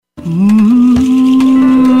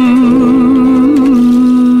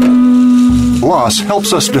Loss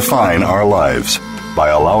helps us define our lives.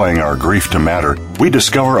 By allowing our grief to matter, we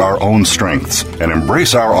discover our own strengths and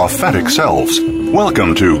embrace our authentic selves.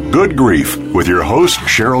 Welcome to Good Grief with your host,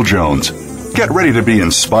 Cheryl Jones. Get ready to be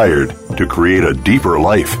inspired to create a deeper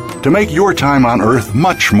life, to make your time on earth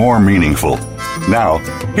much more meaningful. Now,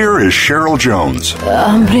 here is Cheryl Jones.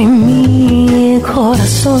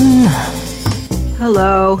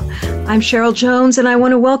 Hello, I'm Cheryl Jones, and I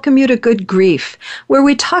want to welcome you to Good Grief, where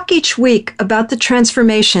we talk each week about the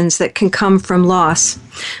transformations that can come from loss.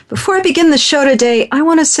 Before I begin the show today, I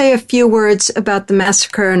want to say a few words about the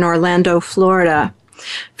massacre in Orlando, Florida.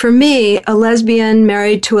 For me, a lesbian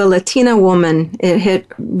married to a Latina woman, it hit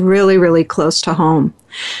really, really close to home.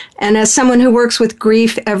 And as someone who works with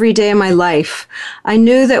grief every day of my life, I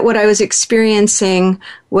knew that what I was experiencing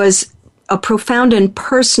was a profound and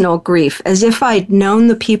personal grief, as if I'd known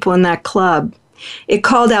the people in that club. It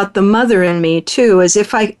called out the mother in me, too, as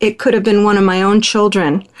if it could have been one of my own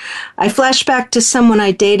children. I flashed back to someone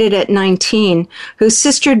I dated at 19, whose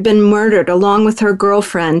sister had been murdered along with her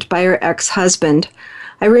girlfriend by her ex-husband.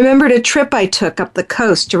 I remembered a trip I took up the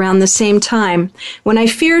coast around the same time when I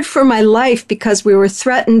feared for my life because we were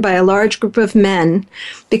threatened by a large group of men,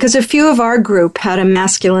 because a few of our group had a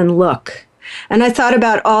masculine look. And I thought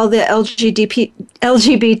about all the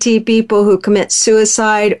LGBT people who commit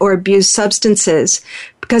suicide or abuse substances,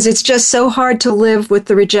 because it's just so hard to live with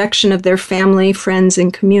the rejection of their family, friends,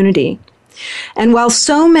 and community. And while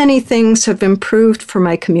so many things have improved for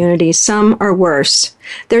my community, some are worse.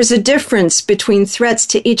 There's a difference between threats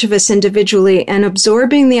to each of us individually and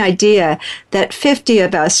absorbing the idea that 50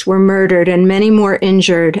 of us were murdered and many more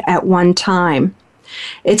injured at one time.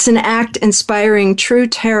 It's an act inspiring true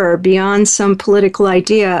terror beyond some political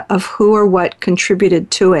idea of who or what contributed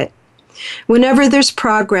to it. Whenever there's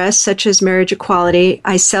progress, such as marriage equality,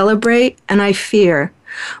 I celebrate and I fear.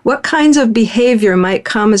 What kinds of behavior might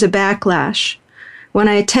come as a backlash? When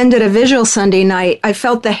I attended a vigil Sunday night, I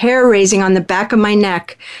felt the hair raising on the back of my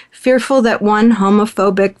neck, fearful that one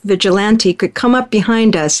homophobic vigilante could come up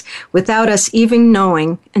behind us without us even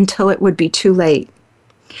knowing until it would be too late.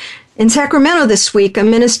 In Sacramento this week, a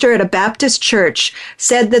minister at a Baptist church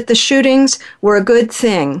said that the shootings were a good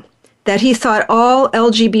thing, that he thought all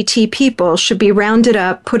LGBT people should be rounded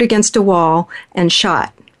up, put against a wall, and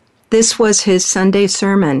shot. This was his Sunday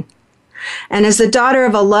sermon. And as the daughter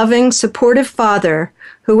of a loving, supportive father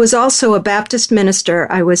who was also a Baptist minister,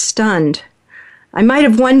 I was stunned. I might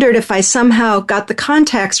have wondered if I somehow got the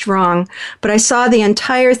context wrong, but I saw the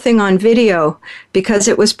entire thing on video because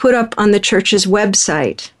it was put up on the church's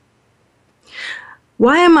website.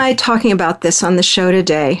 Why am I talking about this on the show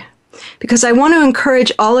today? Because I want to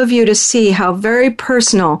encourage all of you to see how very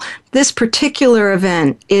personal this particular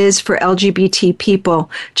event is for LGBT people,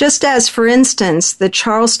 just as, for instance, the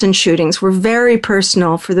Charleston shootings were very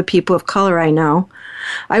personal for the people of color I know.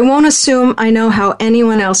 I won't assume I know how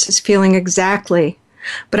anyone else is feeling exactly,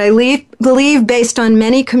 but I believe, based on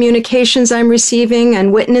many communications I'm receiving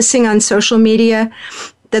and witnessing on social media,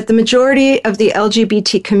 that the majority of the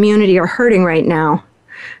LGBT community are hurting right now.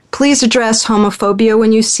 Please address homophobia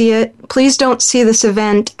when you see it. Please don't see this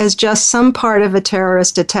event as just some part of a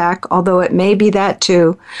terrorist attack, although it may be that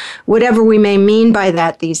too, whatever we may mean by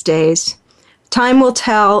that these days. Time will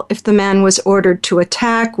tell if the man was ordered to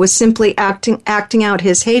attack, was simply acting out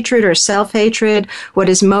his hatred or self-hatred, what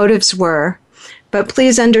his motives were. But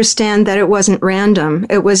please understand that it wasn't random.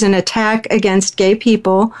 It was an attack against gay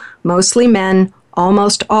people, mostly men,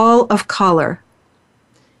 almost all of color.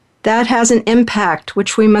 That has an impact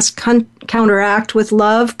which we must counteract with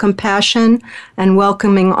love, compassion, and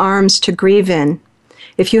welcoming arms to grieve in.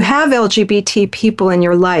 If you have LGBT people in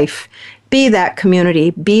your life, be that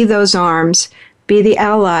community, be those arms, be the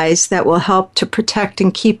allies that will help to protect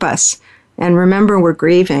and keep us. And remember, we're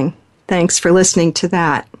grieving. Thanks for listening to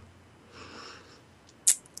that.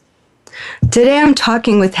 Today I'm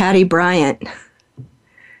talking with Hattie Bryant.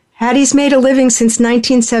 Hattie's made a living since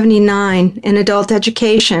 1979 in adult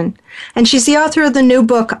education, and she's the author of the new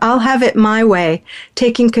book, I'll Have It My Way,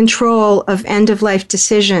 Taking Control of End-of-Life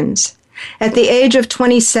Decisions. At the age of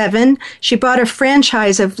 27, she bought a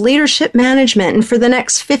franchise of leadership management, and for the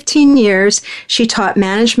next 15 years, she taught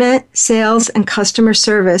management, sales, and customer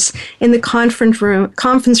service in the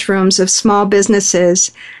conference rooms of small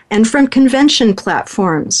businesses and from convention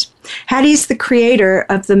platforms. Hattie's the creator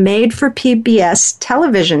of the made-for-PBS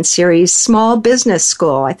television series Small Business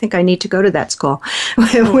School. I think I need to go to that school,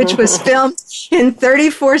 which was filmed in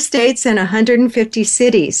 34 states and 150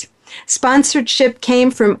 cities. Sponsorship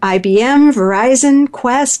came from IBM, Verizon,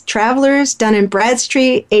 Quest, Travelers, Dun &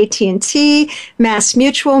 Bradstreet, AT&T, Mass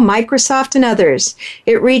Mutual, Microsoft, and others.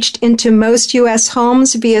 It reached into most U.S.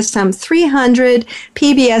 homes via some 300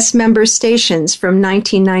 PBS member stations from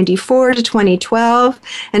 1994 to 2012,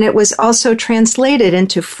 and it was also translated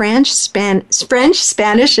into French,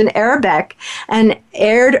 Spanish, and Arabic, and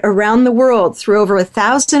aired around the world through over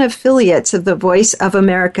 1,000 affiliates of the Voice of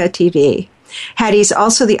America TV. Hattie's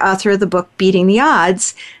also the author of the book Beating the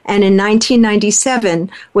Odds, and in 1997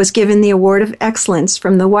 was given the Award of Excellence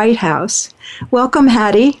from the White House. Welcome,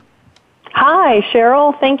 Hattie. Hi,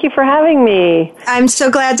 Cheryl. Thank you for having me. I'm so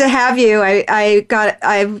glad to have you. I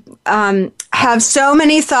have so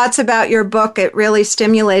many thoughts about your book. It really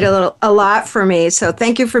stimulated a lot for me. So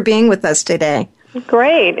thank you for being with us today.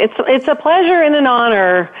 Great. It's a pleasure and an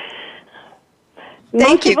honor.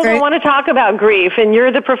 Most people don't want to talk about grief, and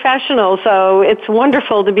you're the professional, so it's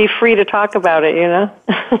wonderful to be free to talk about it, you know?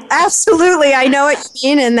 Absolutely. I know what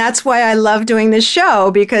you mean, and that's why I love doing this show,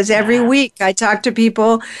 because every week I talk to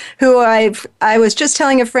people who I was just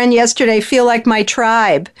telling a friend yesterday, feel like my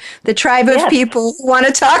tribe, the tribe of people who want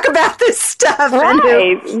to talk about this stuff and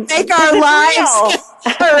who make our lives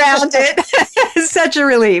around it. It's such a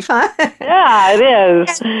relief, huh? Yeah, it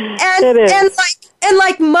is. It is. And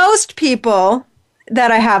like most people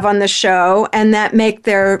that I have on the show and that make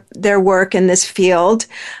their work in this field,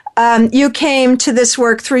 you came to this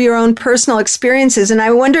work through your own personal experiences. And I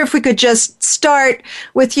wonder if we could just start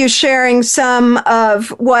with you sharing some of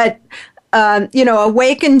what,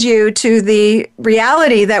 awakened you to the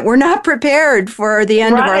reality that we're not prepared for the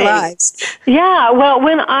end of our lives. Yeah, well,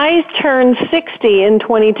 when I turned 60 in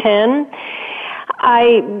 2010,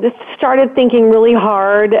 I started thinking really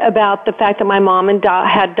hard about the fact that my mom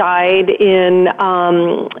had died in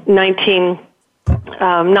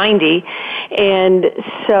 1990,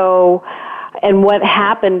 and what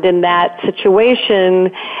happened in that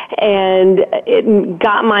situation, and it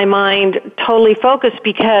got my mind totally focused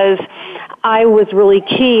because I was really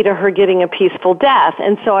key to her getting a peaceful death.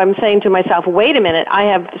 And so I'm saying to myself, wait a minute, I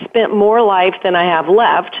have spent more life than I have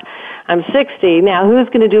left. I'm 60. Now, who's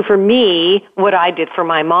going to do for me what I did for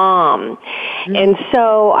my mom? Mm-hmm. And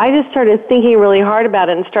so I just started thinking really hard about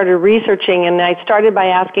it and started researching, and I started by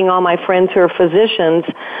asking all my friends who are physicians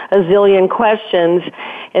a zillion questions,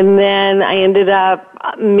 and then I ended up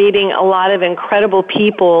meeting a lot of incredible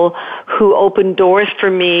people who opened doors for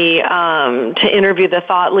me to interview the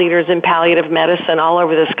thought leaders in palliative medicine all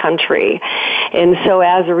over this country. And so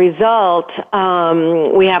as a result,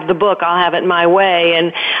 we have the book, I'll Have It My Way.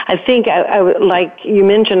 And I think, like you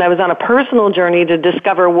mentioned, I was on a personal journey to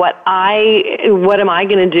discover what am I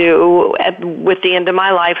going to do with the end of my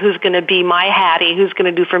life? Who's going to be my Hattie? Who's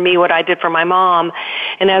going to do for me what I did for my mom?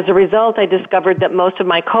 And as a result, I discovered that most of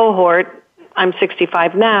my cohort, I'm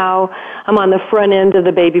 65 now, I'm on the front end of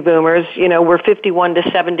the baby boomers. You know, we're 51 to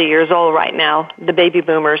 70 years old right now, the baby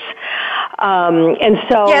boomers. And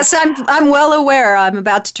so... Yes, I'm well aware. I'm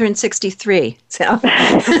about to turn 63. So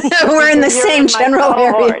we're in the same general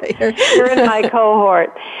area here. You're in my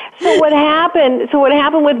cohort. So what happened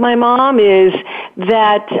with my mom is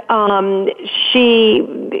that she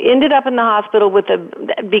ended up in the hospital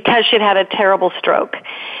because she'd had a terrible stroke.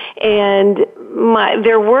 And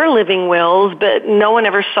there were living wills, but no one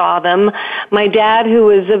ever saw them. My dad, who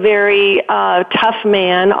was a very tough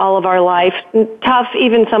man all of our life, tough,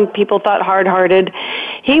 even some people thought hard-hearted,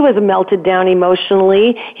 he was melted down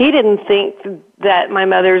emotionally. He didn't think that my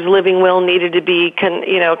mother's living will needed to be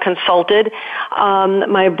consulted.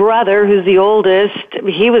 My brother, who's the oldest,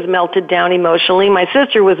 he was melted down emotionally. My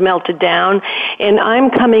sister was melted down, and I'm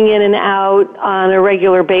coming in and out on a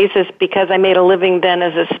regular basis because I made a living then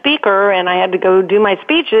as a speaker, and I had to go do my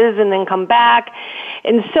speeches and then come back.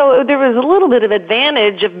 And so there was a little bit of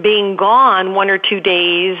advantage of being gone 1 or 2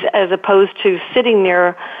 days as opposed to sitting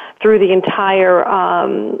there through the entire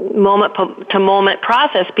moment-to-moment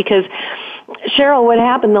process, because Cheryl, what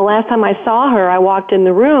happened the last time I saw her, I walked in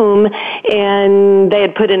the room and they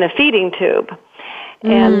had put in a feeding tube.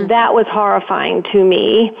 And that was horrifying to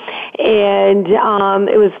me. And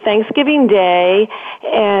it was Thanksgiving Day,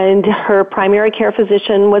 and her primary care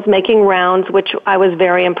physician was making rounds, which I was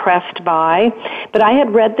very impressed by. But I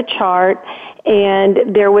had read the chart,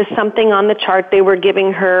 and there was something on the chart they were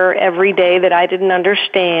giving her every day that I didn't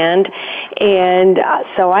understand. And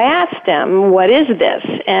so I asked him, what is this?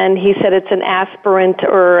 And he said it's an aspirant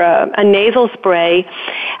or a nasal spray,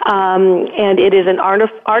 and it is an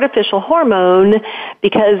artificial hormone,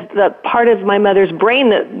 because the part of my mother's brain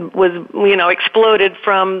that was, exploded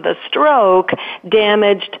from the stroke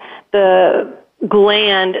damaged the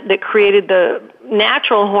gland that created the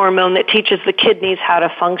natural hormone that teaches the kidneys how to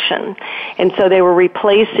function. And so they were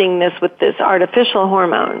replacing this with this artificial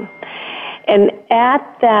hormone. And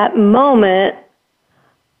at that moment,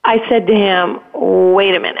 I said to him,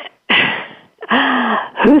 wait a minute.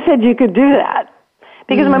 Who said you could do that?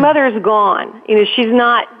 Because my mother is gone. You know, she's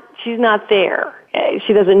not there.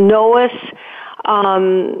 She doesn't know us.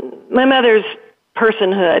 My mother's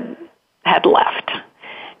personhood had left.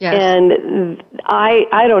 Yes. And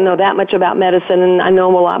I don't know that much about medicine, and I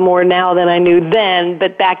know a lot more now than I knew then,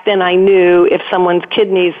 but back then I knew if someone's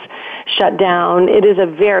kidneys shut down, it is a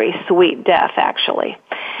very sweet death, actually.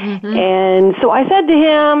 Mm-hmm. And so I said to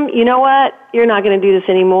him, you know what, you're not going to do this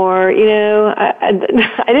anymore. You know, I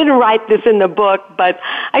didn't write this in the book, but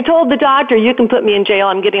I told the doctor, you can put me in jail,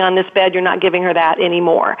 I'm getting on this bed, you're not giving her that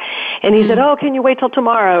anymore. And he said, oh, can you wait till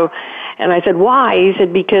tomorrow? And I said, why? He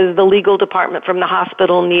said, because the legal department from the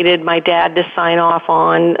hospital needed my dad to sign off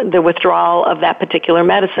on the withdrawal of that particular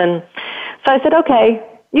medicine. So I said, okay,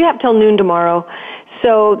 you have till noon tomorrow.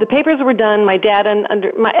 So the papers were done. My dad and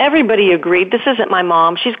everybody agreed. This isn't my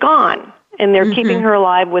mom. She's gone. And they're keeping her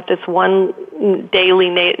alive with this one daily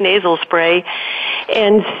nasal spray.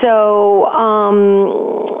 And so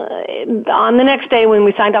on the next day when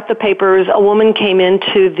we signed off the papers, a woman came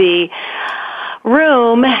into the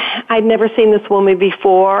room. I'd never seen this woman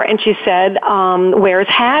before. And she said, where's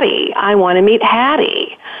Hattie? I want to meet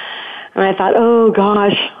Hattie. And I thought, oh,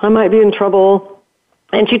 gosh, I might be in trouble.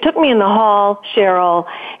 And she took me in the hall, Cheryl,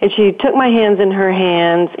 and she took my hands in her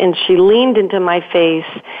hands, and she leaned into my face,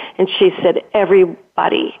 and she said,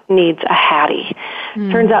 everybody needs a Hattie.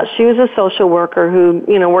 Turns out she was a social worker who,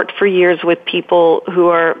 you know, worked for years with people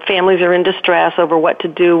families are in distress over what to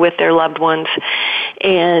do with their loved ones.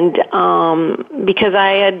 And because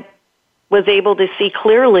I was able to see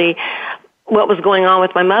clearly what was going on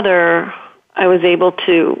with my mother, I was able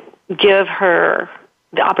to give her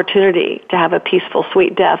the opportunity to have a peaceful,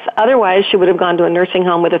 sweet death. Otherwise, she would have gone to a nursing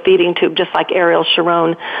home with a feeding tube, just like Ariel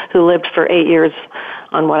Sharon, who lived for 8 years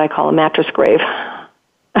on what I call a mattress grave.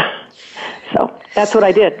 So that's what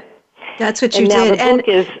I did. That's what you did.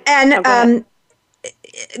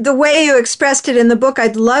 The way you expressed it in the book,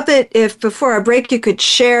 I'd love it if before our break you could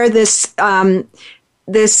share this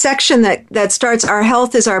this section that starts, "Our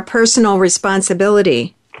health is our personal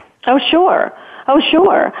responsibility." Oh, sure.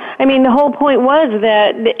 I mean, the whole point was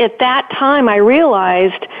that at that time I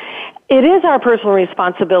realized it is our personal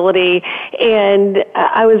responsibility. And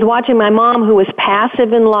I was watching my mom, who was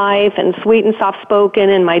passive in life and sweet and soft-spoken,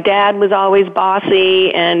 and my dad was always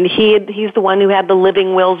bossy, and he's the one who had the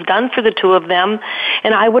living wills done for the two of them.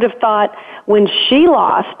 And I would have thought when she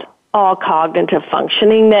lost all cognitive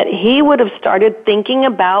functioning that he would have started thinking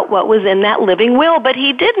about what was in that living will, but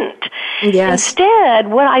he didn't. Yes. Instead,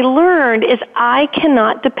 what I learned is I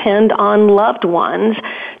cannot depend on loved ones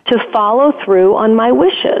to follow through on my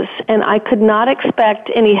wishes, and I could not expect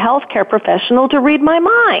any healthcare professional to read my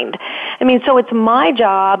mind. I mean, so it's my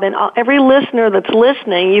job, and every listener that's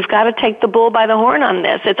listening, you've got to take the bull by the horn on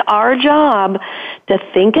this. It's our job to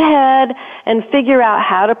think ahead and figure out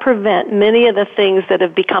how to prevent many of the things that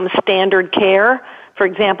have become standard care. For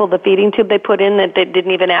example, the feeding tube they put in that they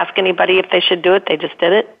didn't even ask anybody if they should do it. They just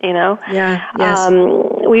did it, you know. Yeah, yes.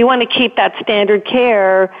 We want to keep that standard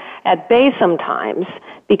care at bay sometimes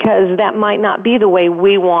because that might not be the way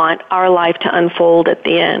we want our life to unfold at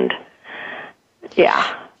the end. Yeah.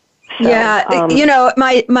 So, yeah, you know,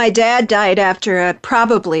 my dad died after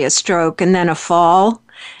probably a stroke and then a fall.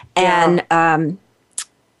 And,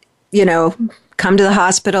 you know, come to the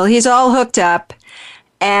hospital. He's all hooked up.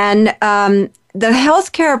 And the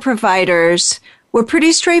healthcare providers were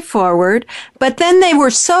pretty straightforward, but then they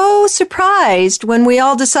were so surprised when we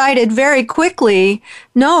all decided very quickly,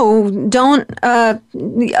 no, don't,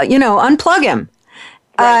 unplug him.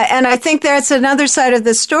 Right. And I think that's another side of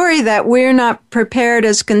the story, that we're not prepared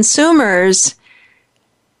as consumers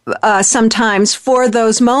sometimes for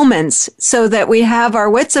those moments so that we have our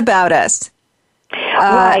wits about us.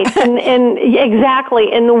 Right, and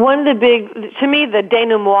exactly. And one of the to me, the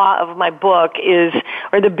denouement of my book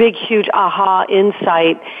or the big, huge aha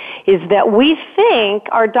insight is that we think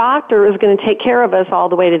our doctor is going to take care of us all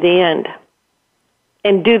the way to the end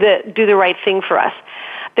and do the right thing for us.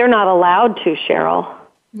 They're not allowed to, Cheryl.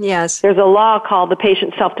 Yes. There's a law called the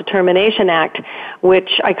Patient Self-Determination Act,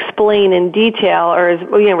 which I explain in detail,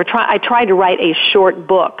 I tried to write a short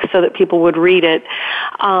book so that people would read it,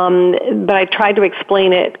 but I tried to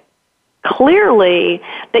explain it clearly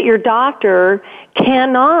that your doctor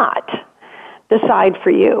cannot decide for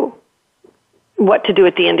you what to do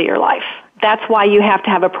at the end of your life. That's why you have to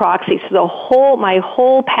have a proxy. So my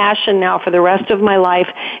whole passion now for the rest of my life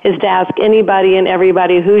is to ask anybody and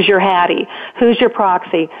everybody, who's your Hattie? Who's your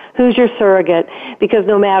proxy? Who's your surrogate? Because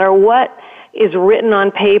no matter what is written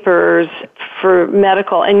on papers for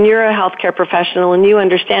medical, and you're a healthcare professional and you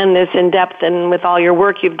understand this in depth, and with all your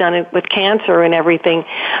work you've done it with cancer and everything,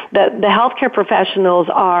 that the healthcare professionals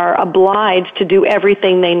are obliged to do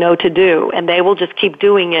everything they know to do, and they will just keep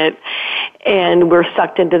doing it, and we're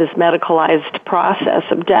sucked into this medicalized process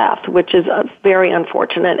of death, which is very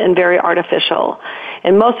unfortunate and very artificial.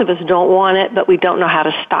 And most of us don't want it, but we don't know how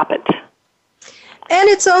to stop it. And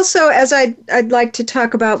it's also, as I'd like to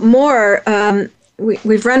talk about more,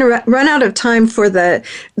 we've run out of time for the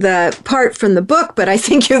part from the book, but I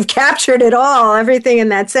think you've captured it all, everything in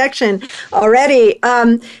that section already.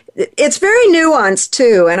 It's very nuanced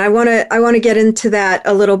too, and I want to get into that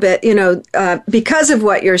a little bit. Because of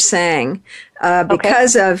what you're saying,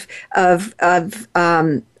 because of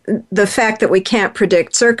the fact that we can't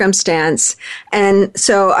predict circumstance. And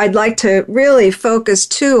so I'd like to really focus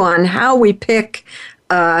too on how we pick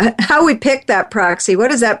that proxy. What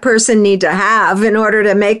does that person need to have in order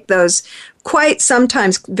to make those quite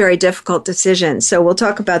sometimes very difficult decisions? So we'll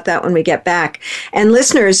talk about that when we get back. And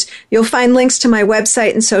listeners, you'll find links to my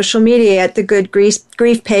website and social media at the Good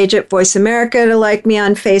Grief page at Voice America, to like me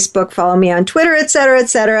on Facebook, follow me on Twitter, etc.,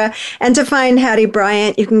 etc. And to find Hattie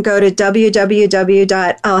Bryant, you can go to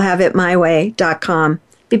www.illhaveitmyway.com.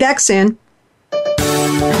 Be back soon.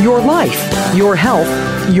 Your life, your health,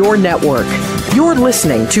 your network. You're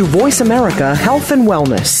listening to Voice America Health and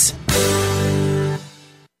Wellness.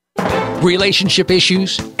 Relationship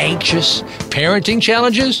issues? Anxious? Parenting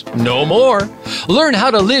challenges? No more. Learn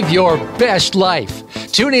how to live your best life.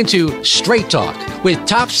 Tune into Straight Talk with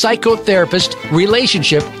top psychotherapist,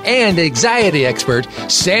 relationship, and anxiety expert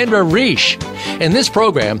Sandra Reish. In this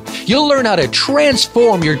program, you'll learn how to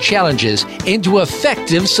transform your challenges into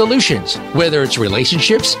effective solutions, whether it's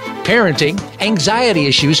relationships, parenting, anxiety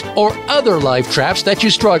issues, or other life traps that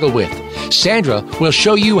you struggle with. Sandra will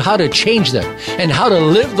show you how to change them and how to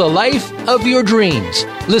live the life of your dreams.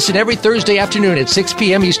 Listen every Thursday afternoon at 6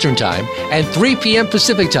 p.m. Eastern Time and 3 p.m.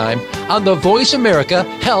 Pacific Time on the Voice America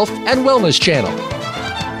Health and Wellness Channel.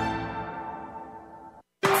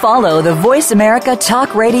 Follow the Voice America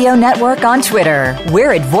Talk Radio Network on Twitter.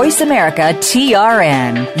 We're at Voice America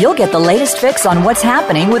TRN. You'll get the latest fix on what's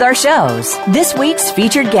happening with our shows, this week's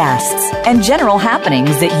featured guests, and general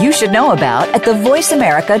happenings that you should know about at the Voice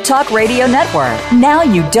America Talk Radio Network. Now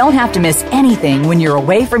you don't have to miss anything when you're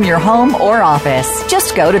away from your home or office.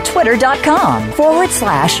 Just go to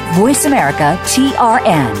twitter.com/Voice America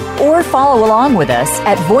TRN or follow along with us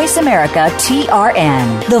at Voice America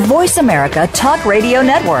TRN, the Voice America Talk Radio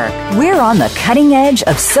Network. We're on the cutting edge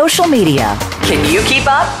of social media. Can you keep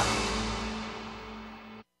up?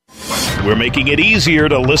 We're making it easier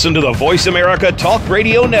to listen to the Voice America Talk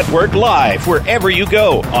Radio Network live wherever you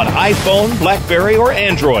go on iPhone, BlackBerry, or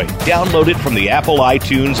Android. Download it from the Apple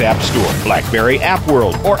iTunes App Store, BlackBerry App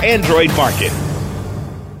World, or Android Market.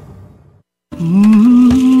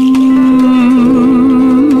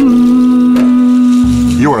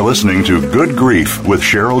 You are listening to Good Grief with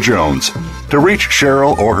Cheryl Jones. To reach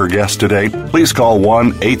Cheryl or her guest today, please call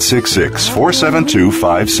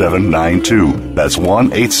 1-866-472-5792. That's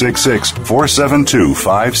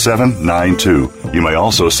 1-866-472-5792. You may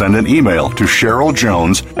also send an email to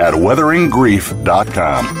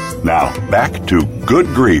CherylJones@weatheringgrief.com. Now, back to Good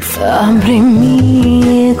Grief.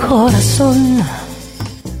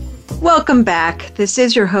 Welcome back. This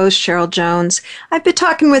is your host, Cheryl Jones. I've been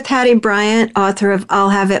talking with Hattie Bryant, author of I'll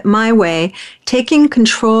Have It My Way, Taking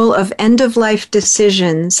Control of End-of-Life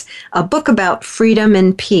Decisions, a book about freedom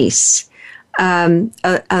and peace.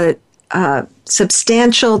 A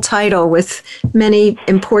substantial title with many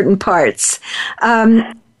important parts.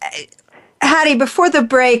 Hattie, before the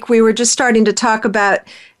break, we were just starting to talk about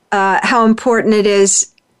how important it is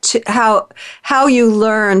to how you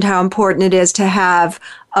learned how important it is to have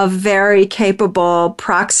a very capable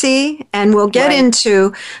proxy, and we'll get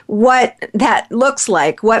into what that looks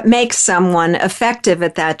like, what makes someone effective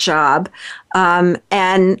at that job,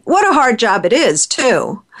 and what a hard job it is,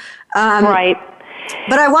 too. Right.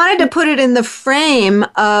 But I wanted to put it in the frame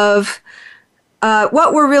of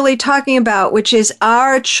what we're really talking about, which is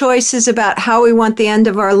our choices about how we want the end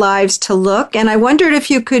of our lives to look. And I wondered if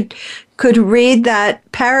you could read that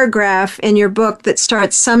paragraph in your book that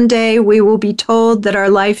starts, "Someday we will be told that our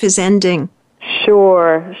life is ending."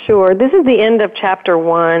 Sure. This is the end of chapter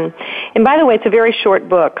 1. And by the way, it's a very short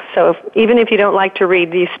book, so even if you don't like to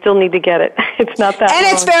read, you still need to get it. It's not that long.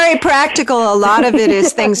 And it's very practical. A lot of it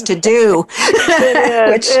is things to do.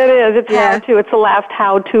 It is. It's how-to. It's the last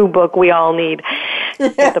how-to book we all need.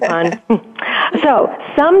 Get the pun. So,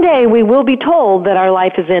 someday we will be told that our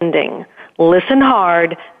life is ending. Listen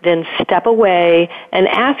hard, then step away and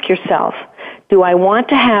ask yourself, do I want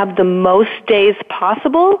to have the most days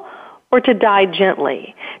possible or to die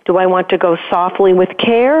gently? Do I want to go softly with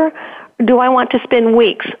care? Or do I want to spend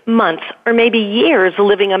weeks, months, or maybe years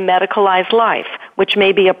living a medicalized life, which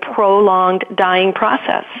may be a prolonged dying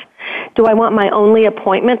process? Do I want my only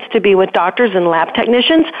appointments to be with doctors and lab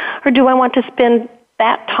technicians, or do I want to spend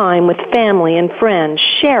that time with family and friends,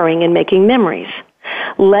 sharing and making memories?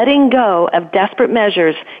 Letting go of desperate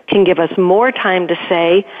measures can give us more time to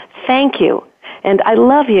say, thank you, and I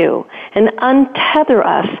love you, and untether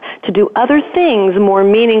us to do other things more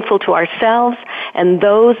meaningful to ourselves and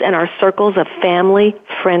those in our circles of family,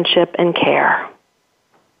 friendship, and care.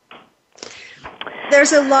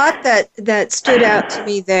 There's a lot that stood out to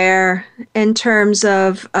me there in terms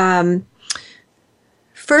of,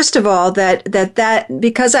 first of all, that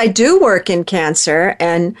because I do work in cancer,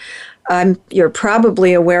 and you're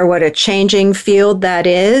probably aware what a changing field that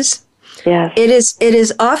is. Yes. It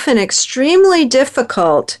is often extremely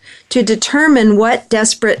difficult to determine what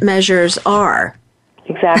desperate measures are.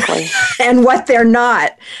 Exactly. And what they're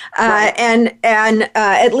not. Right. And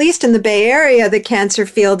at least in the Bay Area, the cancer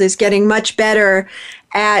field is getting much better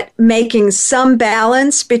at making some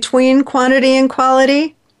balance between quantity and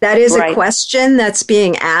quality. That is a question that's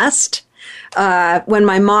being asked. When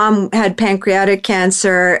my mom had pancreatic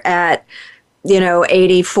cancer at,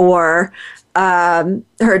 84,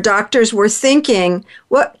 her doctors were thinking,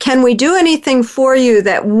 "What can we do anything for you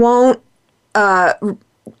that won't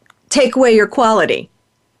take away your quality?"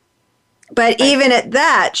 But even at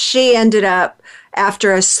that, she ended up,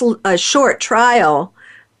 after a short trial,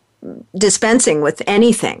 dispensing with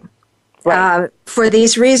anything. For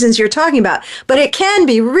these reasons you're talking about. But it can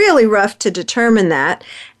be really rough to determine that.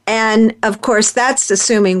 And, of course, that's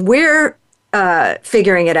assuming we're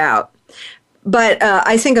figuring it out. But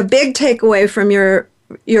I think a big takeaway from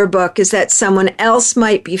your book is that someone else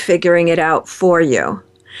might be figuring it out for you.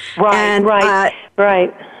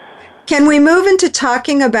 Right. Can we move into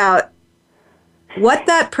talking about what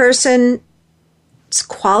that person's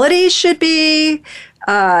qualities should be?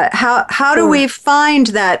 How do we find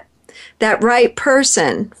that right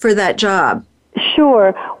person for that job?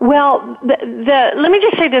 Sure. Well, let me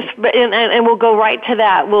just say this, and we'll go right to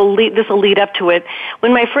that. This will lead up to it.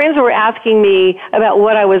 When my friends were asking me about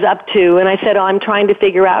what I was up to, and I said, I'm trying to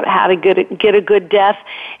figure out how to get a good death,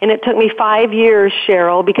 and it took me 5 years,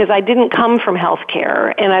 Cheryl, because I didn't come from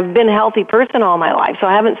healthcare, and I've been a healthy person all my life, so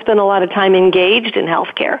I haven't spent a lot of time engaged in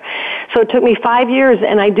healthcare. So it took me 5 years,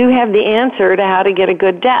 and I do have the answer to how to get a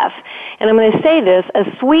good death. And I'm going to say this, a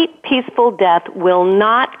sweet, peaceful death will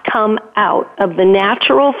not come out of the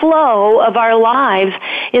natural flow of our lives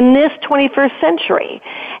in this 21st century.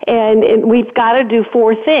 And we've got to do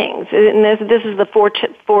 4 things. And this is the four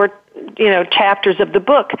chapters of the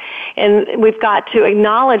book. And we've got to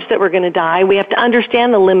acknowledge that we're going to die. We have to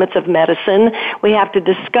understand the limits of medicine. We have to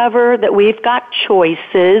discover that we've got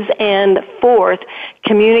choices. And 4th,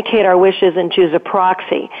 communicate our wishes and choose a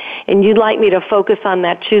proxy. And you'd like me to focus on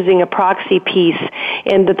that choosing a proxy piece,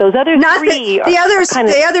 and that those other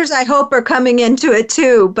the others I hope are coming into it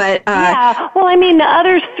too. But yeah, well, I mean, the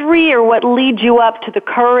other 3 are what lead you up to the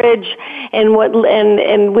courage, and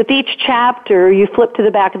with each chapter you flip to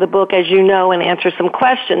the back of the book, as you know, and answer some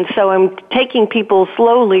questions. So I'm taking people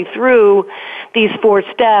slowly through these 4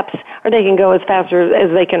 steps, or they can go as fast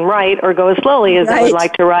as they can write, or go as slowly as they would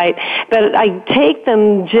like to write. But I take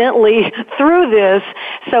them gently through this,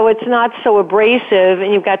 so it's not so abrasive,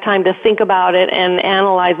 and you've got time to think about it and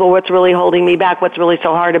analyze, well, what's really holding me back? What's really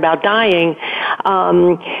so hard about dying?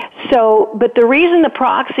 But the reason the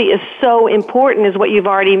proxy is so important is what you've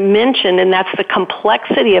already mentioned, and that's the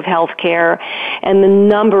complexity of healthcare and the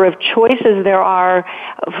number of choices there are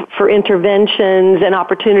for interventions and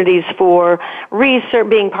opportunities for research,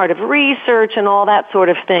 being part of research and all that sort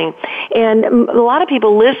of thing. And a lot of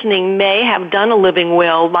people listening may have done a living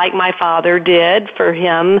will, like my father did for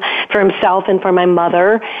himself and for my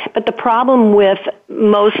mother. But the problem with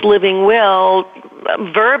most living will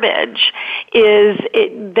verbiage is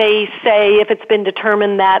they say, if it's been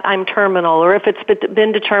determined that I'm terminal, or if it's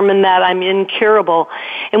been determined that I'm incurable.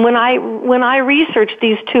 And when I researched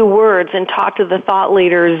these 2 words and talked to the thought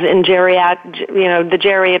leaders in the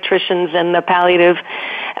geriatricians and the palliative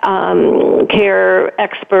care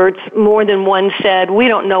experts, more than one said, we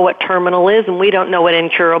don't know what terminal is and we don't know what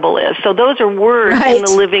incurable is. So those are words in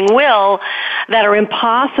the living will that are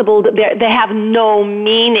impossible. They have no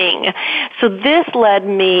meaning. So this led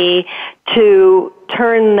me to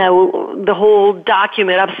turn the whole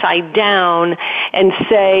document upside down and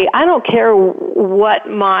say, I don't care what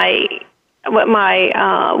the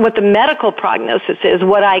medical prognosis is.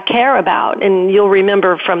 What I care about, and you'll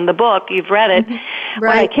remember from the book, you've read it,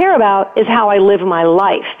 what I care about is how I live my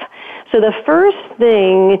life. So the first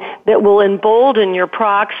thing that will embolden your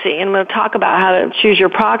proxy, and I'm going to talk about how to choose your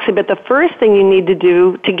proxy, but the first thing you need to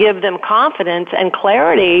do to give them confidence and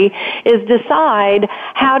clarity is decide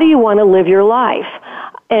how do you want to live your life.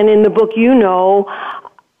 And in the book,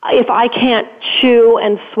 if I can't chew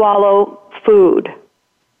and swallow food,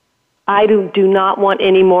 I do not want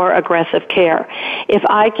any more aggressive care. If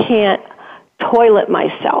I can't toilet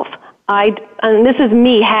myself, and this is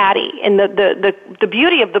me, Hattie, and the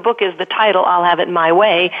beauty of the book is the title, I'll Have It My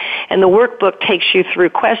Way, and the workbook takes you through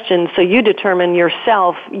questions so you determine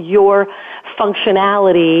yourself, your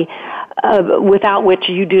functionality without which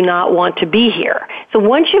you do not want to be here. So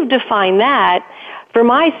once you've defined that, for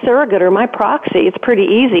my surrogate or my proxy, it's pretty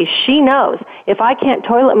easy. She knows if I can't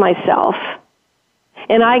toilet myself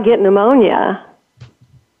and I get pneumonia,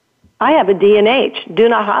 I have a DNH, do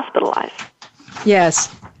not hospitalize.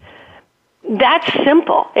 Yes. That's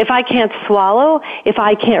simple. If I can't swallow, if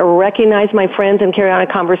I can't recognize my friends and carry on a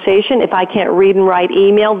conversation, if I can't read and write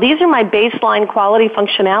email, these are my baseline quality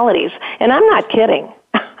functionalities. And I'm not kidding.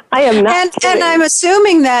 I am not kidding. And I'm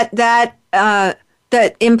assuming that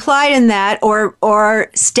implied in that or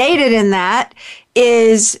stated in that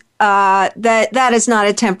is that is not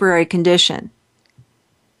a temporary condition.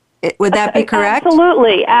 Would that be correct?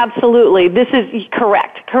 Absolutely. This is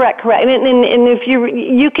correct. And if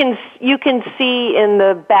you can see in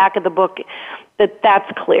the back of the book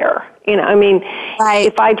that's clear.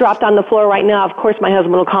 If I dropped on the floor right now, of course my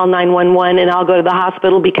husband will call 911 and I'll go to the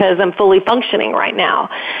hospital because I'm fully functioning right now.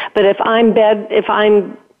 But if I'm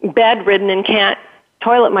bedridden and can't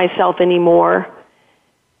toilet myself anymore,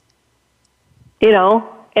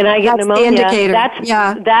 and I get pneumonia,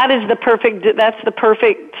 that is the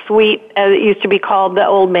perfect suite, as it used to be called, the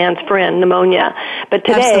old man's friend, pneumonia. But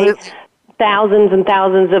today, thousands and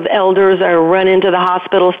thousands of elders are run into the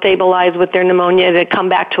hospital, stabilized with their pneumonia, to come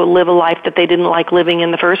back to live a life that they didn't like living in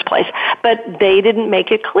the first place. But they didn't make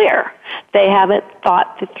it clear. They haven't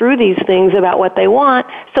thought through these things about what they want,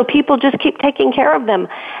 so people just keep taking care of them.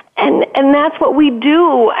 And that's what we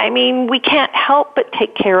do. We can't help but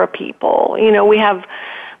take care of people. We have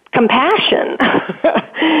compassion.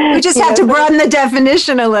 We just have to broaden the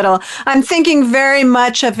definition a little. I'm thinking very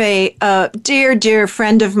much of a dear, dear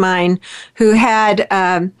friend of mine who had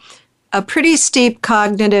a pretty steep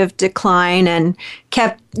cognitive decline and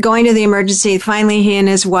kept going to the emergency. Finally, he and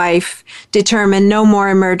his wife determined no more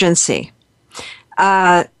emergency.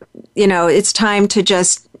 It's time to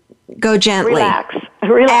just go gently.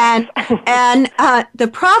 Relax. And the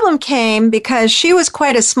problem came because she was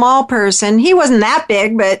quite a small person. He wasn't that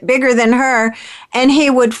big, but bigger than her. And he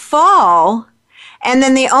would fall. And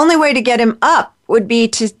then the only way to get him up would be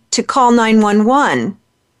to call 911.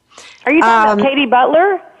 Are you talking about Katie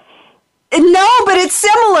Butler? No, but it's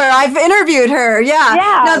similar. I've interviewed her.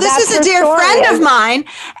 Yeah. No, this is a dear friend of mine.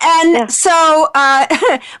 And so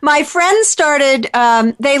my friend started,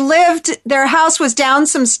 their house was down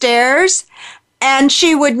some stairs, and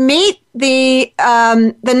she would meet the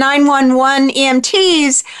 911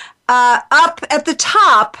 EMTs up at the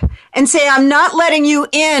top and say, I'm not letting you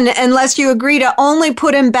in unless you agree to only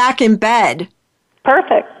put him back in bed.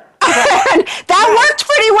 Perfect. And that worked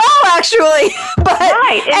pretty well, actually. But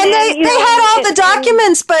and they had all the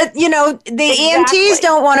documents, but the EMTs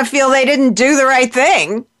don't want to feel they didn't do the right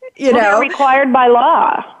thing. They're required by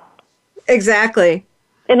law. Exactly.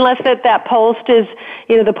 Unless that post is,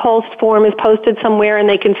 the post form is posted somewhere and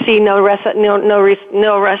they can see no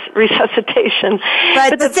resuscitation.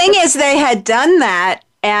 But the thing is, they had done that.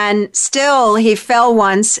 And still, he fell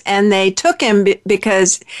once, and they took him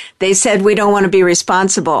because they said, we don't want to be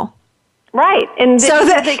responsible. Right. And so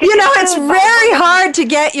it's very hard to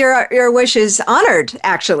get your wishes honored,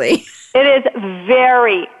 actually. It is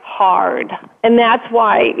very hard. And that's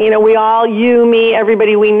why, we all, you, me,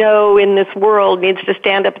 everybody we know in this world needs to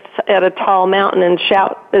stand up at a tall mountain and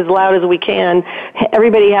shout as loud as we can.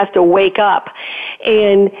 Everybody has to wake up.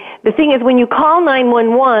 And the thing is, when you call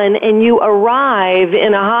 911 and you arrive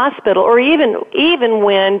in a hospital, or even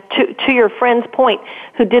when, to your friend's point,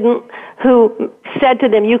 who said to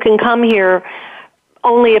them, you can come here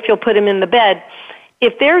only if you'll put him in the bed,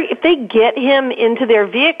 if they get him into their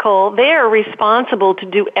vehicle, they are responsible to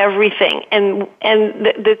do everything. And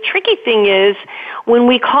the tricky thing is, when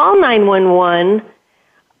we call 911,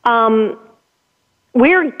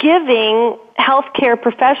 we're giving healthcare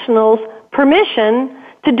professionals permission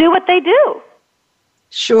to do what they do.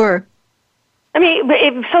 Sure. I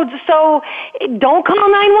mean, so don't call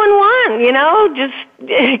 911,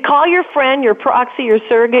 just call your friend, your proxy, your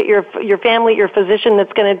surrogate, your family, your physician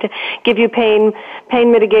that's going to give you pain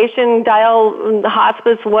mitigation, dial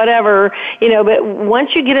hospice, whatever, but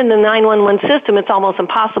once you get in the 911 system, it's almost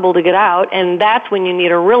impossible to get out, and that's when you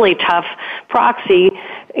need a really tough proxy,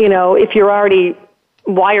 if you're already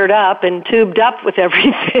wired up and tubed up with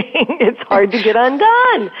everything. It's hard to get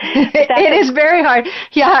undone. It is very hard.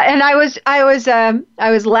 Yeah, and I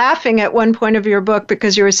was laughing at one point of your book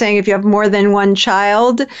because you were saying if you have more than one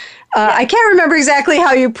child, I can't remember exactly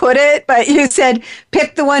how you put it, but you said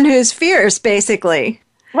pick the one who's fierce, basically.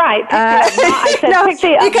 Right. Pick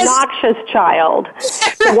the obnoxious child,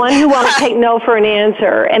 the one who won't take no for an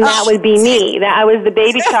answer, and that would be me. I was the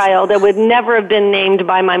baby child that would never have been named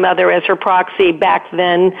by my mother as her proxy back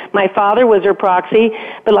then. My father was her proxy,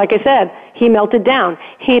 but like I said, he melted down.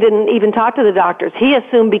 He didn't even talk to the doctors. He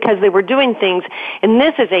assumed because they were doing things, and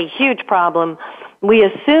this is a huge problem. We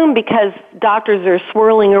assume because doctors are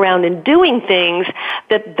swirling around and doing things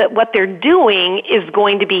that what they're doing is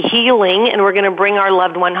going to be healing and we're going to bring our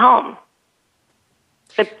loved one home.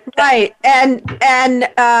 Right. And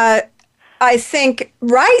I think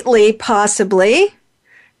rightly, possibly,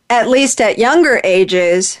 at least at younger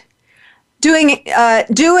ages, doing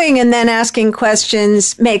and then asking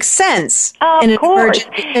questions makes sense in an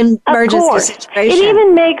emergency situation. It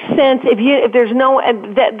even makes sense if there's no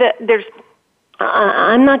there's.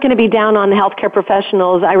 I'm not going to be down on the healthcare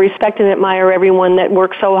professionals. I respect and admire everyone that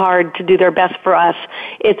works so hard to do their best for us.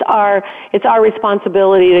 It's our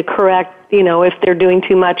responsibility to correct, if they're doing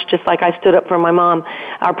too much, just like I stood up for my mom.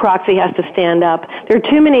 Our proxy has to stand up. There are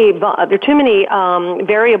too many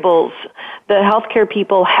variables. The healthcare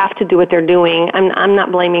people have to do what they're doing. I'm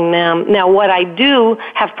not blaming them. Now, what I do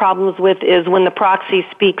have problems with is when the proxy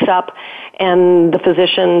speaks up and the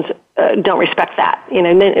physicians don't respect that.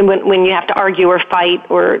 When you have to argue or fight,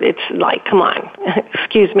 or it's like, come on,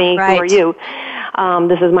 excuse me, right. Who are you?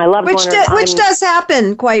 This is my loved one. Which does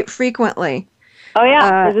happen quite frequently. Oh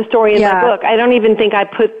yeah, there's a story in my book. I don't even think I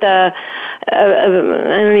put the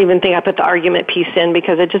argument piece in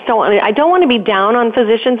because I don't want to be down on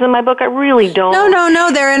physicians in my book. I really don't.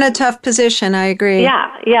 No, they're in a tough position. I agree.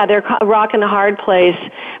 Yeah, they're rocking a hard place.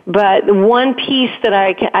 But one piece that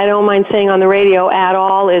I don't mind saying on the radio at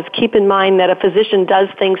all is keep in mind that a physician does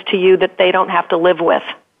things to you that they don't have to live with.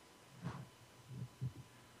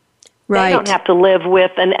 Right. They don't have to live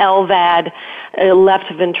with an LVAD, a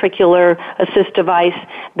left ventricular assist device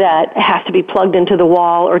that has to be plugged into the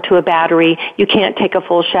wall or to a battery. You can't take a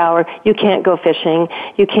full shower. You can't go fishing.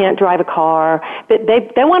 You can't drive a car. But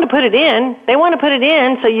they want to put it in. They want to put it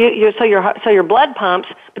in so your blood pumps.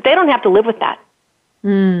 But they don't have to live with that.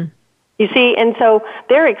 Mm. You see, and so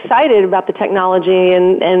they're excited about the technology,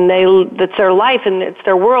 and that's their life, and it's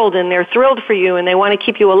their world, and they're thrilled for you, and they want to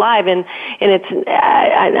keep you alive, and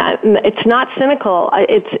it's not cynical.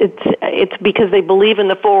 It's because they believe in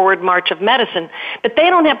the forward march of medicine, but they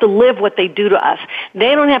don't have to live what they do to us.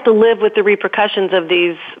 They don't have to live with the repercussions of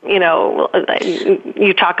these.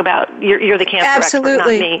 You talk about you're the cancer expert, not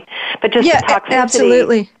me, but just the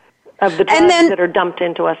toxicity of the drugs that are dumped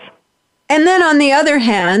into us. And then on the other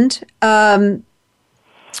hand, some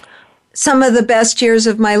of the best years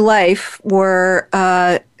of my life were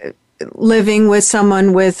living with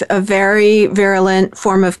someone with a very virulent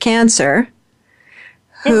form of cancer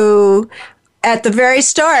who, at the very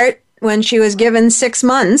start, when she was given 6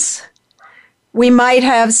 months, we might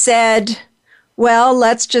have said, well,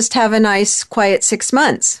 let's just have a nice, quiet 6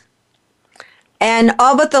 months. And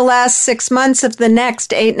all but the last 6 months of the next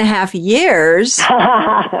 8.5 years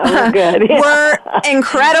were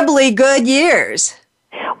incredibly good years.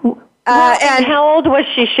 And how old was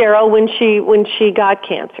she, Cheryl, when she got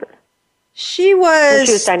cancer? She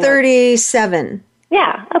was 37.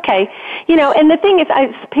 Yeah, okay. And the thing is,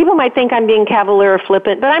 people might think I'm being cavalier or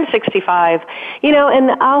flippant, but I'm 65.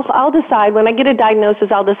 And I'll decide when I get a diagnosis.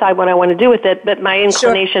 I'll decide what I want to do with it. But my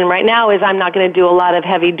inclination right now is I'm not going to do a lot of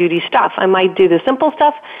heavy duty stuff. I might do the simple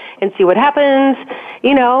stuff and see what happens.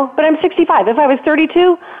 But I'm 65. If I was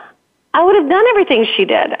 32, I would have done everything she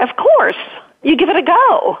did. Of course. You give it a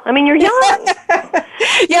go. I mean, you're young.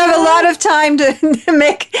 You have a lot of time to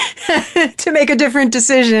make a different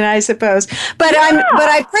decision, I suppose. But I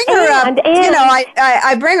bring her up.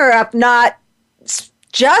 I bring her up not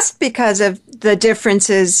just because of the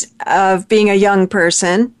differences of being a young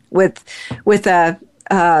person with a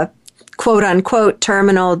quote unquote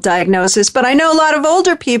terminal diagnosis, but I know a lot of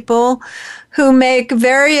older people who make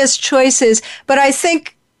various choices. But I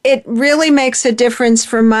think it really makes a difference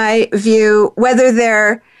from my view whether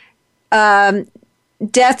they're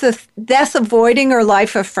death avoiding or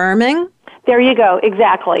life affirming. There you go.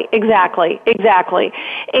 Exactly. And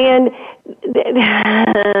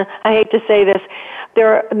I hate to say this,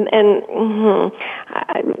 there's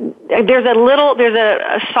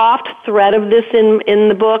a soft thread of this in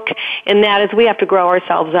the book, and that is we have to grow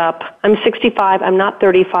ourselves up. I'm 65, I'm not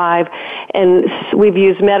 35, and we've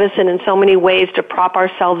used medicine in so many ways to prop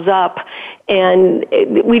ourselves up, and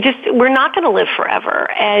we're not going to live forever.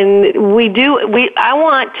 And I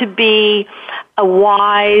want to be a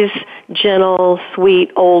wise, gentle, sweet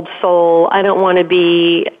old soul. I don't want to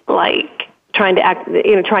be like trying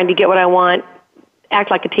to get what I want, act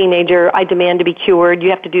like a teenager. I demand to be cured.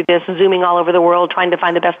 You have to do this, zooming all over the world, trying to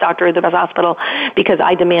find the best doctor or the best hospital because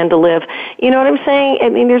I demand to live. You know what I'm saying? I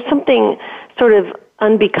mean, there's something sort of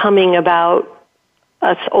unbecoming about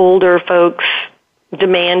us older folks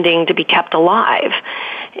demanding to be kept alive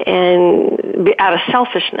and out of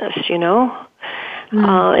selfishness, you know?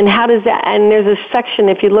 And how does that, and there's a section,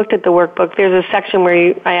 if you looked at the workbook, there's a section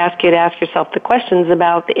where I ask you to ask yourself the questions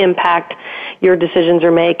about the impact your decisions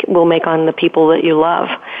will make on the people that you love.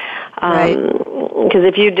 Because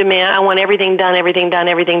if you demand, I want everything done,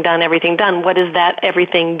 what does that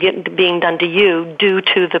everything being done to you do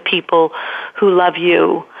to the people who love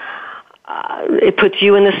you? It puts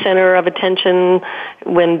you in the center of attention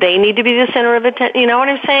when they need to be the center of attention. You know what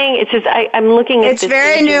I'm saying? It's just I'm looking at. It's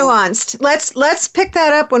very nuanced. Let's pick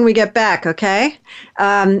that up when we get back, okay?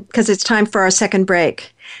 Because it's time for our second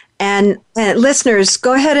break. And listeners,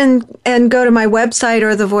 go ahead and go to my website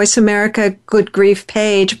or the Voice America Good Grief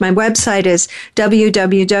page. My website is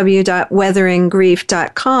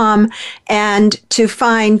www.weatheringgrief.com, and to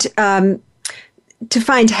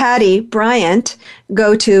find Hattie Bryant,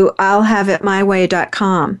 go to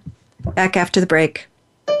I'llHaveItMyWay.com. Back after the break.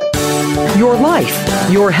 Your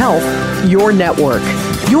life, your health, your network.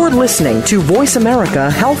 You're listening to Voice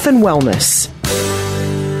America Health and Wellness.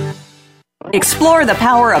 Explore the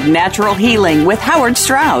power of natural healing with Howard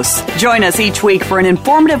Strauss. Join us each week for an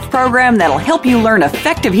informative program that'll help you learn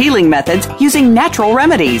effective healing methods using natural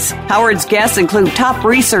remedies. Howard's guests include top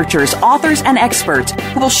researchers, authors, and experts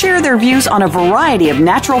who will share their views on a variety of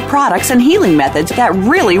natural products and healing methods that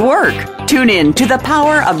really work. Tune in to The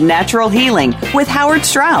Power of Natural Healing with Howard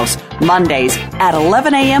Strauss, Mondays at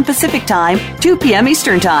 11 a.m. Pacific Time, 2 p.m.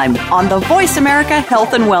 Eastern Time on the Voice America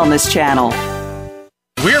Health and Wellness Channel.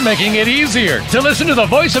 We're making it easier to listen to the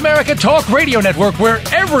Voice America Talk Radio Network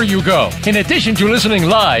wherever you go. In addition to listening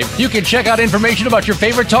live, you can check out information about your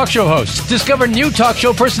favorite talk show hosts, discover new talk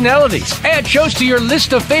show personalities, add shows to your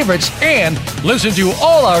list of favorites, and listen to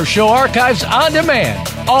all our show archives on demand.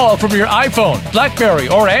 All from your iPhone, BlackBerry,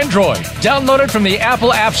 or Android. Download it from the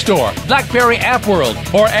Apple App Store, BlackBerry App World,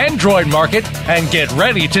 or Android Market, and get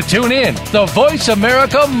ready to tune in. The Voice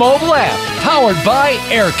America mobile app, powered by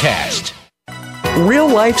Aircast. Real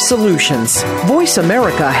life solutions. Voice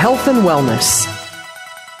America Health and Wellness.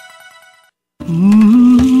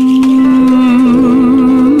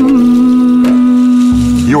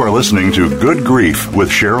 You are listening to Good Grief with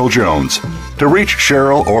Cheryl Jones. To reach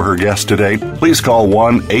Cheryl or her guest today, please call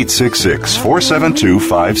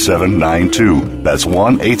 1-866-472-5792. That's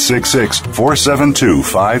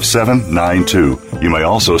 1-866-472-5792. You may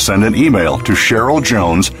also send an email to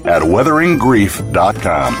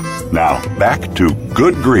CherylJones@weatheringgrief.com. Now, back to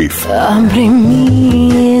Good Grief.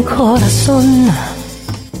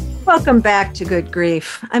 Welcome back to Good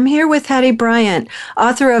Grief. I'm here with Hattie Bryant,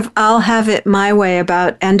 author of I'll Have It My Way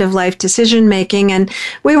about end-of-life decision-making. And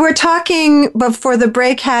we were talking before the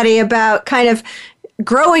break, Hattie, about kind of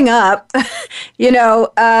growing up,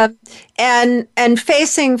 and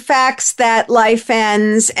facing facts that life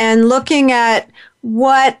ends and looking at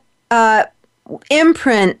what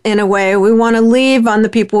imprint, in a way, we want to leave on the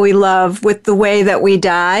people we love with the way that we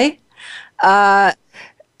die.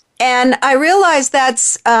 And I realize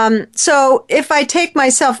that's, so if I take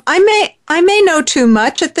myself, I may know too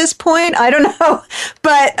much at this point, I don't know,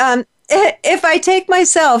 but if I take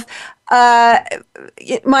myself,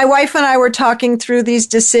 my wife and I were talking through these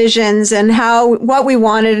decisions and what we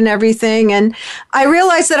wanted and everything, and I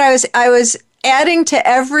realized that I was adding to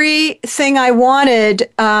everything I wanted,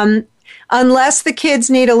 unless the kids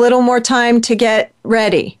need a little more time to get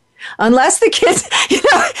ready. Unless the kids,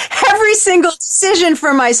 every single decision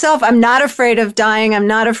for myself, I'm not afraid of dying. I'm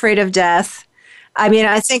not afraid of death. I mean,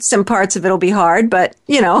 I think some parts of it will be hard, but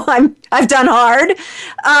I've done hard.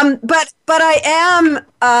 But I am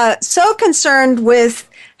so concerned with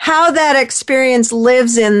how that experience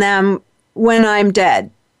lives in them when I'm dead.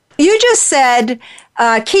 You just said,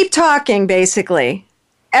 keep talking, basically.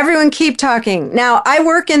 Everyone keep talking. Now, I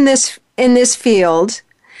work in this field.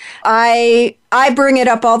 I bring it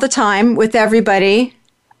up all the time with everybody.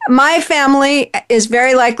 My family is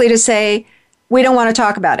very likely to say, we don't want to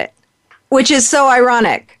talk about it, which is so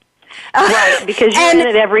ironic. Right, because you're in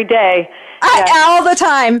it every day. All the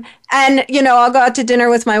time. And, I'll go out to dinner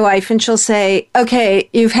with my wife and she'll say, okay,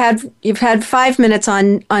 you've had 5 minutes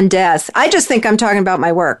on death. I just think I'm talking about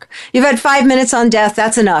my work. You've had 5 minutes on death.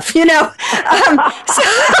 That's enough, Well,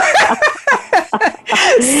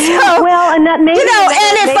 and that maybe, and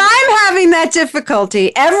if I'm having that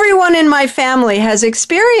difficulty, everyone in my family has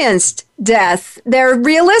experienced death. They're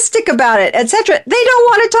realistic about it, etc. They don't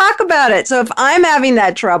want to talk about it. So if I'm having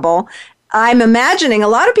that trouble, I'm imagining a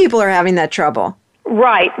lot of people are having that trouble.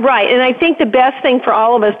 Right. And I think the best thing for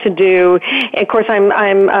all of us to do, of course I'm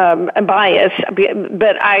biased,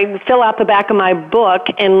 but I fill out the back of my book,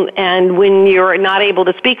 and when you're not able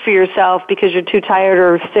to speak for yourself because you're too tired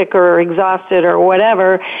or sick or exhausted or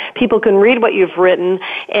whatever, people can read what you've written,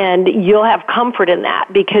 and you'll have comfort in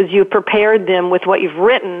that because you've prepared them with what you've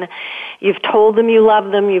written. You've told them you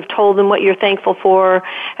love them. You've told them what you're thankful for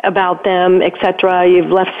about them, etc.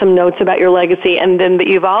 You've left some notes about your legacy, but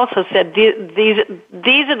you've also said these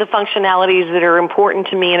are the functionalities that are important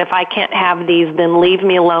to me, and if I can't have these, then leave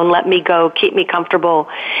me alone, let me go, keep me comfortable.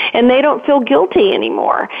 And they don't feel guilty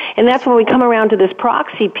anymore. And that's when we come around to this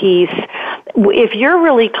proxy piece. If you're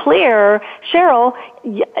really clear, Cheryl,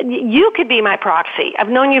 you could be my proxy. I've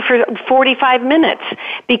known you for 45 minutes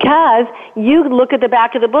because you look at the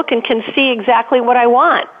back of the book and can see exactly what I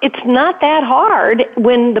want. It's not that hard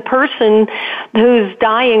when the person who's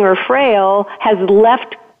dying or frail has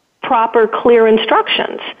left proper, clear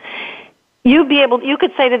instructions. You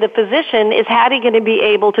could say to the physician, is Hattie going to be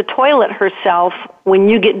able to toilet herself when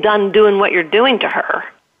you get done doing what you're doing to her?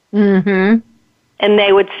 Mm-hmm. And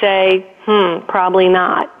they would say, probably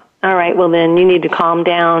not. All right, well then you need to calm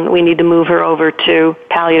down. We need to move her over to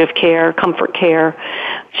palliative care, comfort care.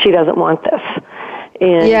 She doesn't want this.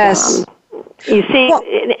 And, yes. You see? Well,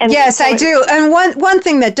 yes, I do. And one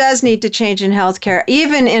thing that does need to change in healthcare,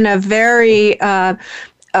 even in a very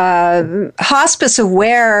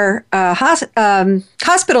hospice-aware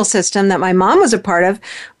hospital system that my mom was a part of,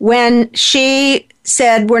 when she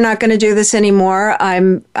said, we're not going to do this anymore,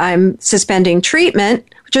 I'm suspending treatment,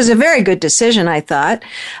 which was a very good decision, I thought.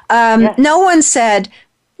 Yes. No one said,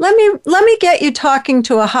 let me get you talking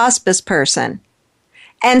to a hospice person.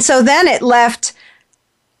 And so then it left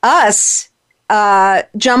us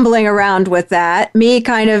jumbling around with that, me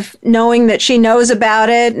kind of knowing that she knows about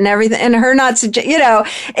it and everything, and her not,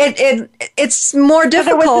 it's more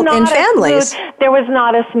difficult in families. There was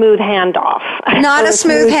not a smooth handoff. Not a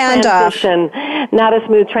smooth handoff. Not a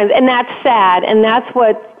smooth transition. And that's sad, and that's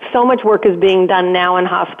what so much work is being done now in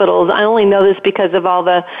hospitals. I only know this because of all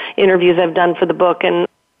the interviews I've done for the book and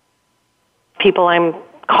people I'm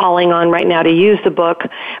calling on right now to use the book,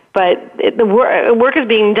 but the work is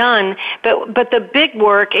being done. But the big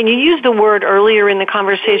work, and you used the word earlier in the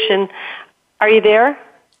conversation. Are you there?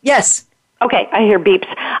 Yes. Okay, I hear beeps.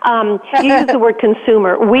 You use the word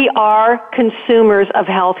consumer. We are consumers of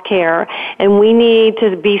healthcare, and we need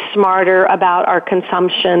to be smarter about our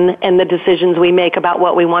consumption and the decisions we make about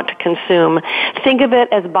what we want to consume. Think of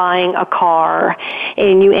it as buying a car,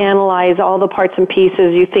 and you analyze all the parts and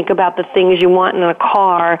pieces. You think about the things you want in a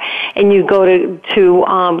car, and you go to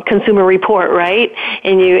Consumer Report, right?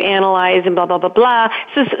 And you analyze and blah, blah, blah, blah.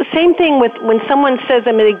 So same thing with when someone says,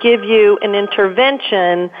 I'm going to give you an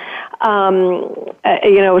intervention,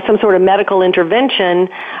 some sort of medical intervention,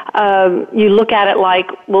 you look at it like,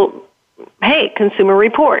 well, hey, Consumer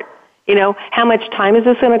Report. How much time is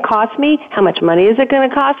this going to cost me? How much money is it going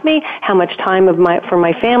to cost me? How much time for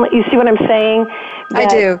my family? You see what I'm saying? I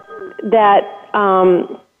do.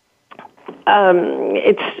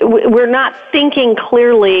 We're not thinking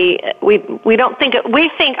clearly. We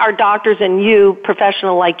think our doctors and you,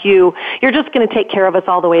 professional like you're just going to take care of us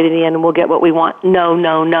all the way to the end and we'll get what we want.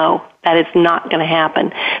 No. That is not going to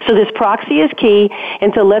happen. So this proxy is key.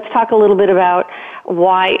 And so let's talk a little bit about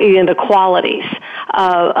why, the qualities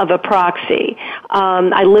of a proxy.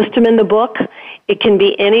 I list them in the book. It can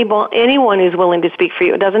be anyone who's willing to speak for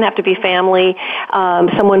you. It doesn't have to be family.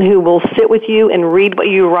 Someone who will sit with you and read what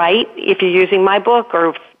you write. If you're using my book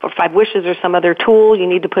or 5 Wishes or some other tool, you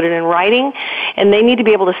need to put it in writing. And they need to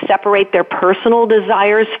be able to separate their personal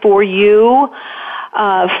desires for you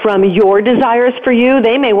from your desires for you.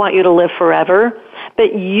 They may want you to live forever,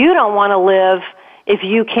 but you don't want to live if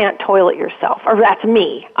you can't toilet yourself. Or that's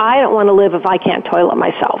me. I don't want to live if I can't toilet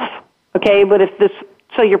myself. Okay? But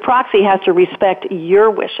so your proxy has to respect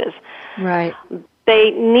your wishes. Right.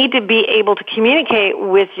 They need to be able to communicate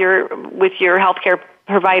with your healthcare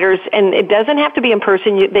providers, and it doesn't have to be in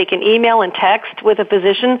person. They can email and text with a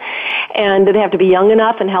physician, and they have to be young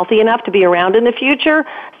enough and healthy enough to be around in the future,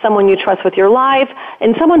 someone you trust with your life,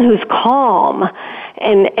 and someone who's calm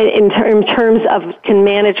and in terms of can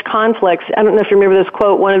manage conflicts. I don't know if you remember this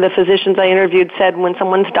quote. One of the physicians I interviewed said, when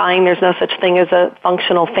someone's dying, there's no such thing as a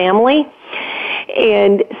functional family.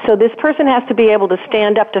 And so this person has to be able to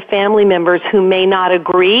stand up to family members who may not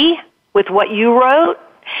agree with what you wrote,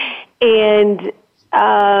 and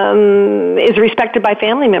is respected by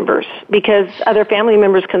family members, because other family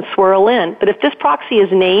members can swirl in. But if this proxy is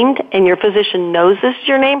named and your physician knows this is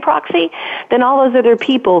your named proxy, then all those other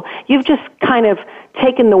people, you've just kind of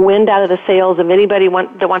taken the wind out of the sails of anybody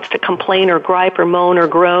that wants to complain or gripe or moan or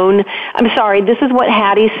groan. I'm sorry, this is what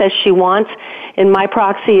Hattie says she wants. And my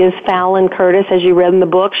proxy is Fallon Curtis, as you read in the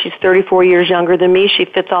book. She's 34 years younger than me. She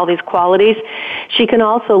fits all these qualities. She can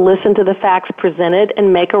also listen to the facts presented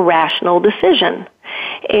and make a rational decision.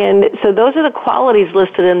 And so those are the qualities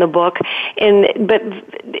listed in the book. But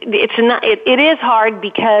it's not. It is hard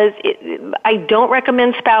because I don't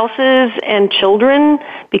recommend spouses and children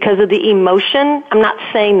because of the emotion. I'm not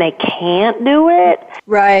saying they can't do it.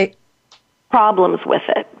 Right. Problems with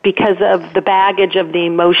it because of the baggage of the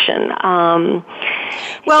emotion.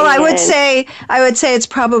 Well, I would say it's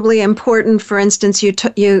probably important. For instance,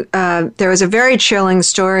 there was a very chilling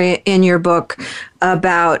story in your book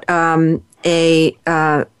about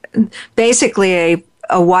basically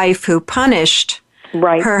a wife who punished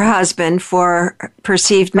her husband for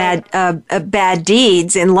perceived bad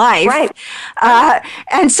deeds in life. Right.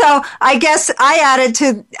 And so I guess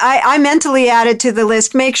I mentally added to the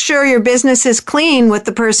list, make sure your business is clean with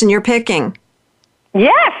the person you're picking.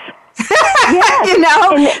 Yes.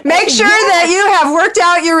 Yes. Make sure that you have worked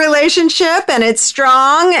out your relationship and it's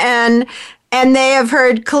strong, and they have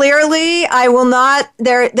heard clearly, I will not,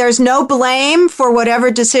 there's no blame for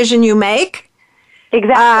whatever decision you make.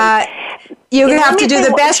 Exactly. You have to do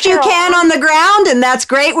the best you can on the ground, and that's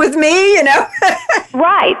great with me,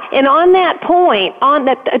 Right. And on that point,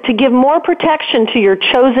 to give more protection to your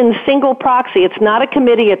chosen single proxy, it's not a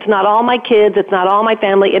committee, it's not all my kids, it's not all my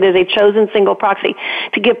family, it is a chosen single proxy.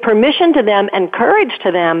 To give permission to them and courage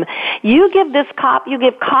to them, you give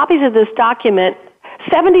copies of this document.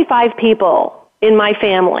 75 people in my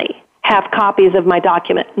family have copies of my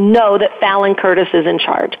document. Know that Fallon Curtis is in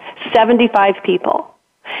charge. 75 people.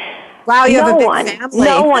 Wow, you have a big family.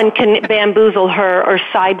 No one can bamboozle her or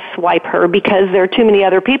sideswipe her because there are too many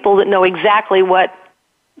other people that know exactly what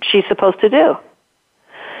she's supposed to do.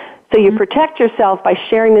 So you protect yourself by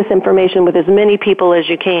sharing this information with as many people as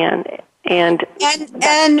you can. And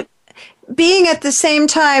being at the same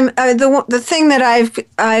time, the thing that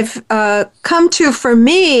I've come to for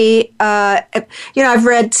me, I've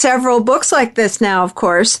read several books like this now, of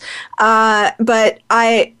course, but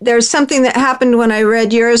there's something that happened when I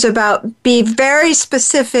read yours about be very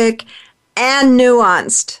specific and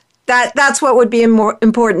nuanced. That's what would be more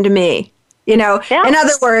important to me. Yeah. In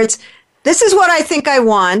other words, this is what I think I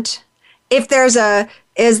want. If there's a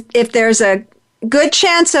good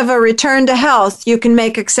chance of a return to health, you can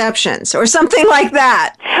make exceptions or something like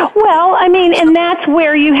that. Well, and that's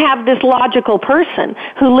where you have this logical person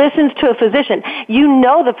who listens to a physician.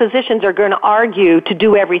 The physicians are going to argue to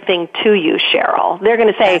do everything to you, Cheryl. They're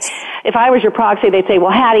going to say, yes. If I was your proxy, they'd say,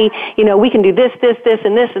 well, Hattie, we can do this, this, this,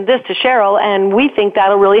 and this, and this to Cheryl, and we think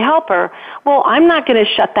that'll really help her. Well, I'm not going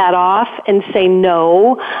to shut that off and say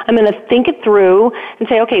no. I'm going to think it through and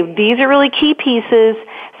say, okay, these are really key pieces.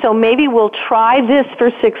 So maybe we'll try this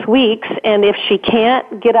for 6 weeks, and if she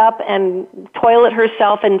can't get up and toilet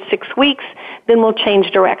herself in 6 weeks, then we'll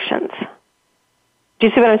change directions. Do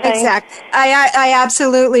you see what I'm saying? Exactly. I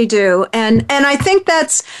absolutely do. And I think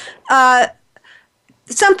that's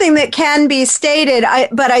something that can be stated,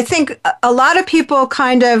 but I think a lot of people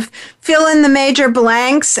kind of fill in the major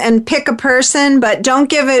blanks and pick a person, but don't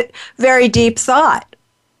give it very deep thought.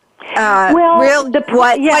 What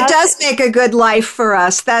does make a good life for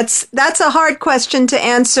us? That's a hard question to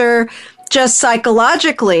answer just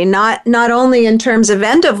psychologically, not only in terms of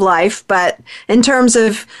end of life, but in terms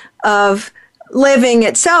of living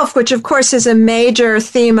itself, which of course is a major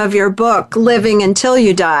theme of your book, Living Until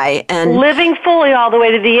You Die. And living fully all the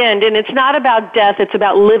way to the end. And it's not about death, it's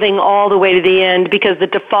about living all the way to the end, because the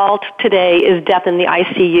default today is death in the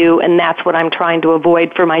ICU, and that's what I'm trying to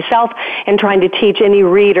avoid for myself and trying to teach any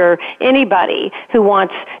reader, anybody who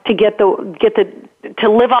wants to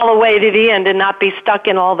to live all the way to the end and not be stuck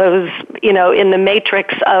in all those, in the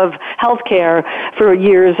matrix of healthcare for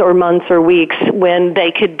years or months or weeks, when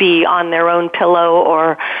they could be on their own pillow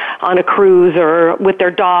or on a cruise or with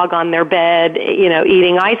their dog on their bed,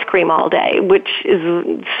 eating ice cream all day, which is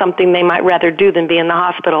something they might rather do than be in the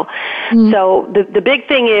hospital. Mm. So the big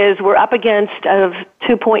thing is we're up against a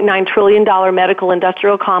 $2.9 trillion medical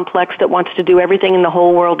industrial complex that wants to do everything in the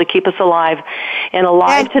whole world to keep us alive. And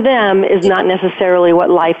alive to them is not necessarily what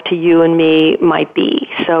life to you and me might be.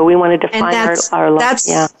 So we want to define our life.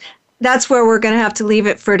 That's where we're going to have to leave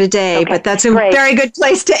it for today, okay, but that's a very good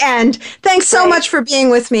place to end. Thanks so much for being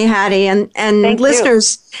with me, Hattie. And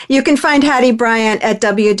listeners, you can find Hattie Bryant at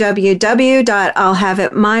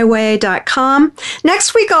www.illhaveitmyway.com.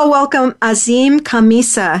 Next week, I'll welcome Azim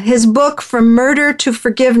Kamisa. His book, From Murder to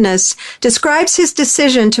Forgiveness, describes his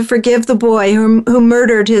decision to forgive the boy who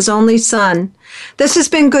murdered his only son. This has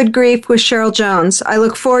been Good Grief with Cheryl Jones. I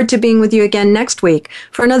look forward to being with you again next week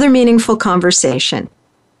for another meaningful conversation.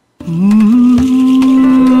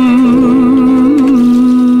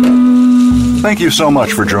 Thank you so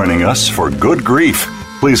much for joining us for Good Grief.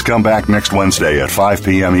 Please come back next Wednesday at 5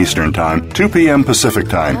 p.m. Eastern Time, 2 p.m. Pacific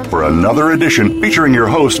Time for another edition featuring your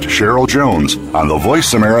host, Cheryl Jones, on the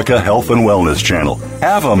Voice America Health and Wellness Channel.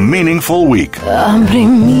 Have a meaningful week. Abre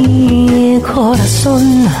mi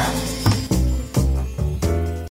corazón.